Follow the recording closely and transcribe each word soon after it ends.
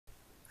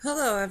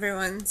Hello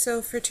everyone.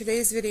 So for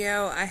today's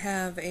video I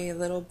have a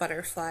little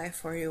butterfly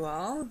for you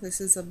all.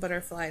 This is a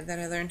butterfly that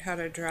I learned how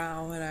to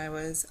draw when I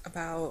was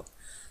about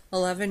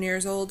 11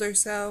 years old or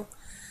so,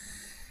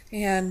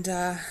 and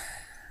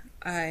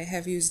I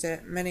have used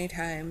it many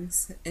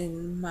times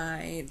in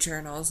my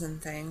journals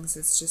and things.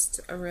 It's just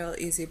a real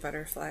easy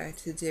butterfly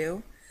to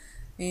do,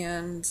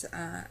 and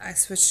I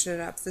switched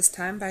it up this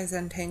time by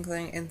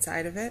zentangling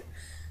inside of it.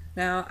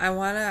 Now I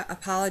want to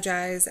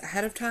apologize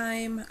ahead of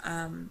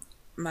time.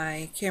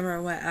 My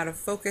camera went out of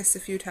focus a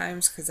few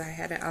times because I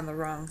had it on the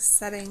wrong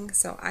setting,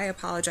 so I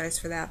apologize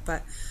for that,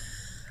 but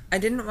I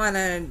didn't want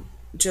to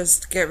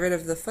just get rid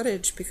of the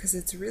footage because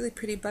it's a really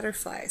pretty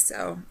butterfly,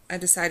 so I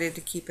decided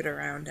to keep it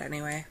around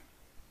anyway.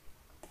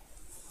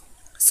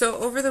 So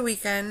over the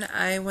weekend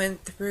I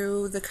went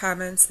through the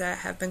comments that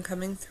have been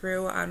coming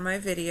through on my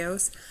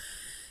videos,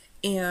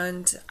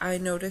 and I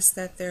noticed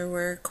that there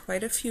were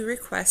quite a few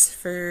requests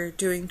for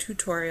doing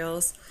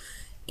tutorials,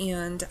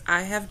 and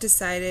I have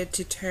decided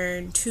to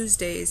turn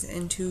Tuesdays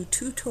into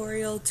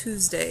Tutorial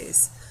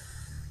Tuesdays.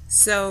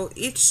 So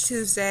each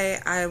Tuesday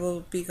I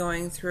will be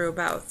going through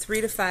about 3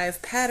 to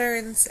 5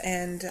 patterns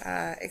and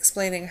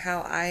explaining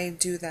how I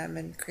do them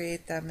and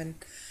create them and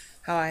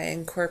how I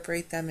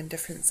incorporate them in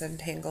different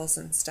Zentangles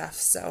and stuff.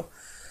 So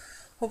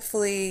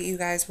hopefully you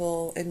guys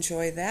will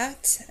enjoy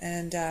that,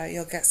 and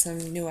you'll get some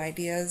new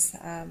ideas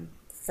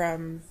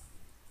from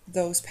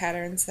those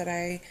patterns that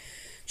I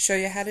show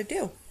you how to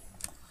do.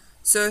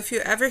 So if you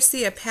ever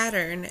see a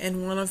pattern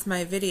in one of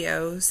my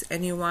videos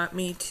and you want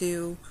me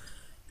to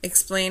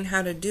explain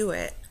how to do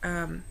it,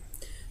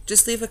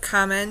 just leave a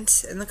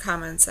comment in the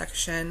comment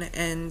section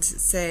and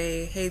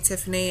say, hey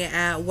Tiffany,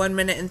 at 1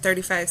 minute and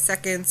 35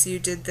 seconds you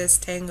did this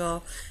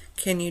tangle,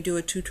 can you do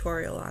a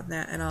tutorial on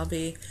that? And I'll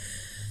be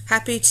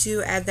happy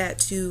to add that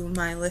to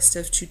my list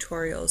of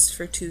tutorials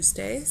for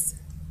Tuesdays.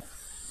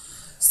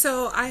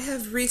 So I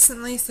have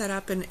recently set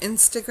up an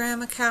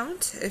Instagram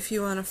account. If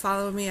you want to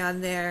follow me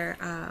on there,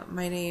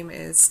 my name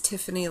is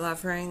Tiffany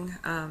Lovering,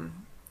 and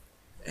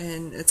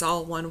it's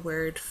all one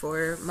word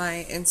for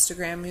my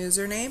Instagram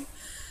username.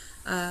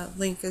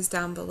 Link is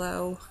down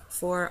below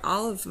for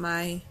all of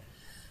my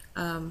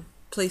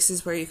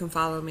places where you can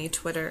follow me,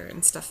 Twitter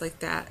and stuff like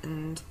that.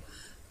 And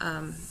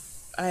I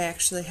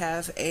actually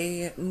have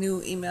a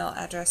new email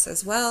address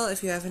as well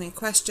if you have any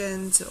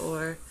questions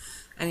or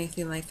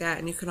anything like that,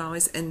 and you can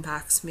always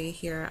inbox me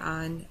here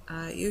on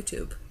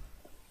YouTube.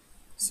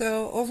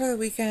 So over the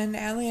weekend,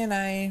 Allie and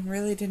I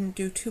really didn't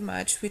do too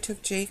much. We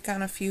took Jake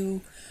on a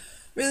few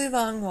really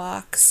long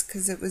walks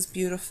because it was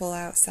beautiful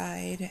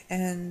outside,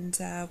 and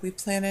we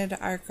planted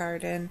our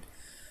garden.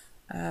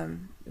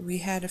 We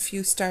had a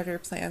few starter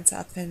plants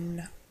up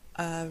in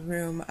a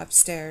room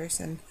upstairs,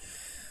 and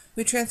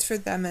we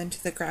transferred them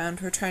into the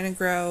ground. We're trying to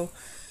grow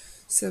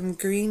some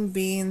green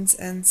beans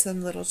and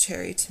some little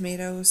cherry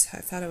tomatoes. I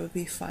thought it would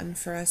be fun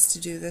for us to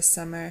do this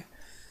summer.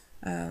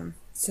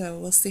 So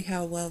we'll see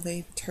how well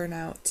they turn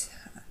out.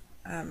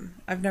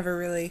 I've never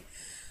really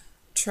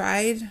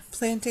tried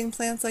planting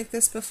plants like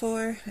this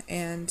before,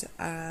 and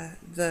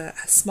the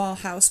small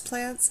house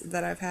plants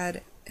that I've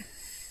had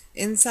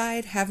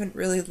inside haven't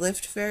really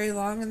lived very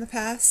long in the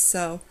past,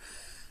 so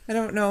I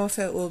don't know if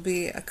it will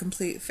be a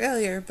complete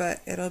failure,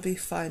 but it'll be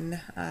fun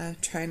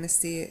trying to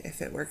see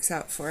if it works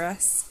out for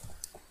us.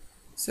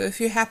 So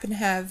if you happen to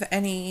have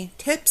any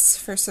tips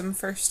for some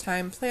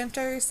first-time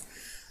planters,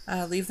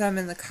 leave them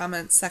in the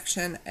comments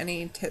section.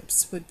 Any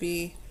tips would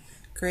be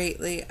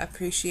greatly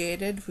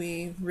appreciated.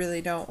 We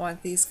really don't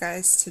want these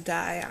guys to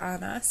die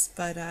on us,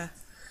 but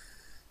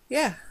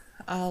yeah,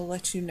 I'll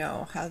let you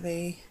know how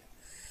they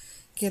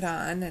get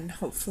on, and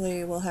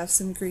hopefully we'll have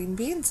some green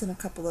beans in a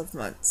couple of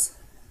months.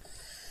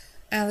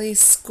 Allie's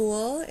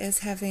school is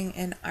having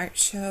an art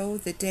show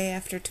the day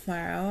after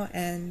tomorrow,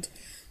 and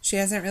she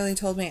hasn't really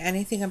told me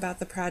anything about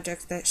the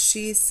project that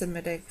she's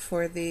submitting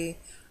for the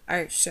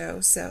art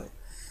show, so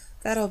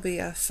that'll be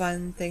a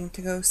fun thing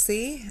to go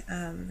see.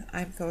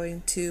 I'm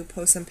going to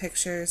post some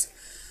pictures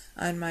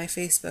on my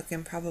Facebook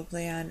and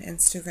probably on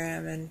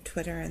Instagram and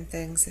Twitter and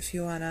things. If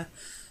you want to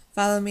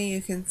follow me,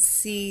 you can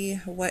see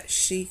what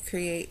she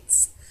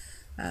creates.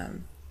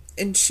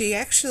 And she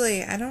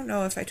actually, I don't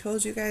know if I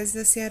told you guys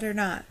this yet or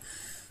not,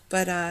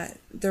 but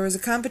there was a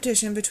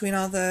competition between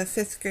all the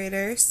 5th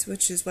graders,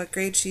 which is what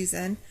grade she's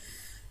in,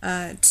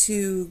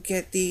 to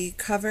get the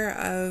cover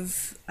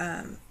of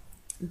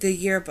the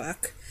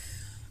yearbook,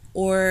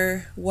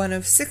 or one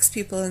of 6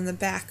 people in the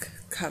back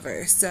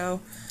cover.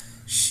 So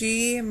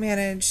she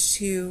managed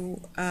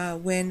to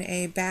win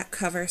a back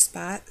cover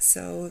spot,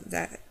 so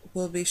that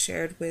will be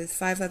shared with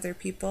 5 other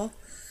people.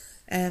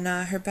 And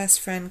her best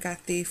friend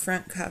got the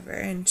front cover,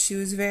 and she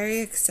was very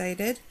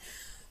excited.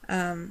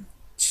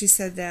 She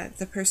said that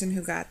the person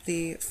who got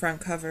the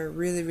front cover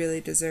really, really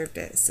deserved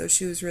it, so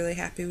she was really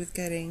happy with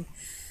getting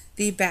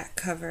the back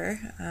cover.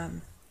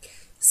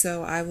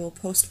 So I will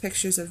post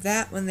pictures of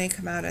that when they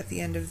come out at the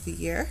end of the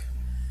year.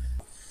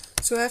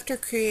 So after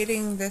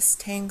creating this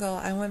tangle,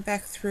 I went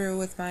back through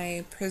with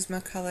my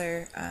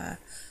Prismacolor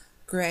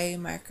gray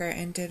marker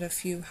and did a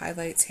few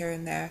highlights here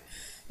and there.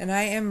 And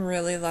I am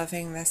really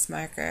loving this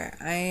marker.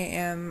 I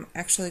am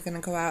actually going to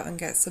go out and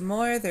get some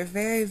more. They're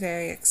very,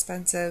 very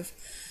expensive,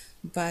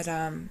 but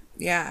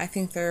yeah, I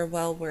think they're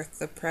well worth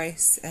the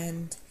price,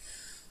 and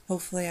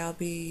hopefully I'll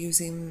be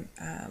using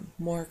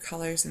more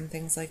colors and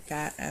things like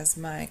that as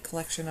my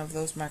collection of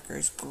those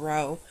markers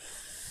grow.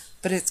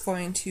 But it's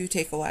going to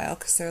take a while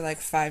because they're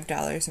like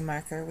 $5 a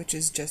marker, which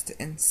is just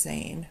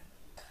insane.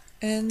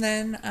 And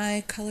then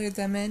I colored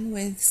them in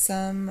with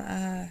some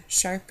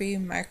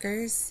Sharpie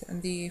markers,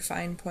 the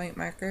fine point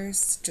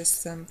markers,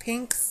 just some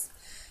pinks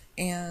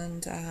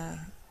and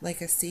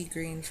like a sea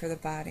green for the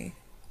body.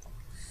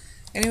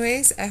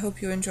 Anyways, I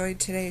hope you enjoyed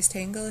today's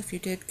tangle. If you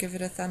did, give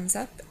it a thumbs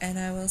up, and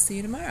I will see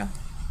you tomorrow.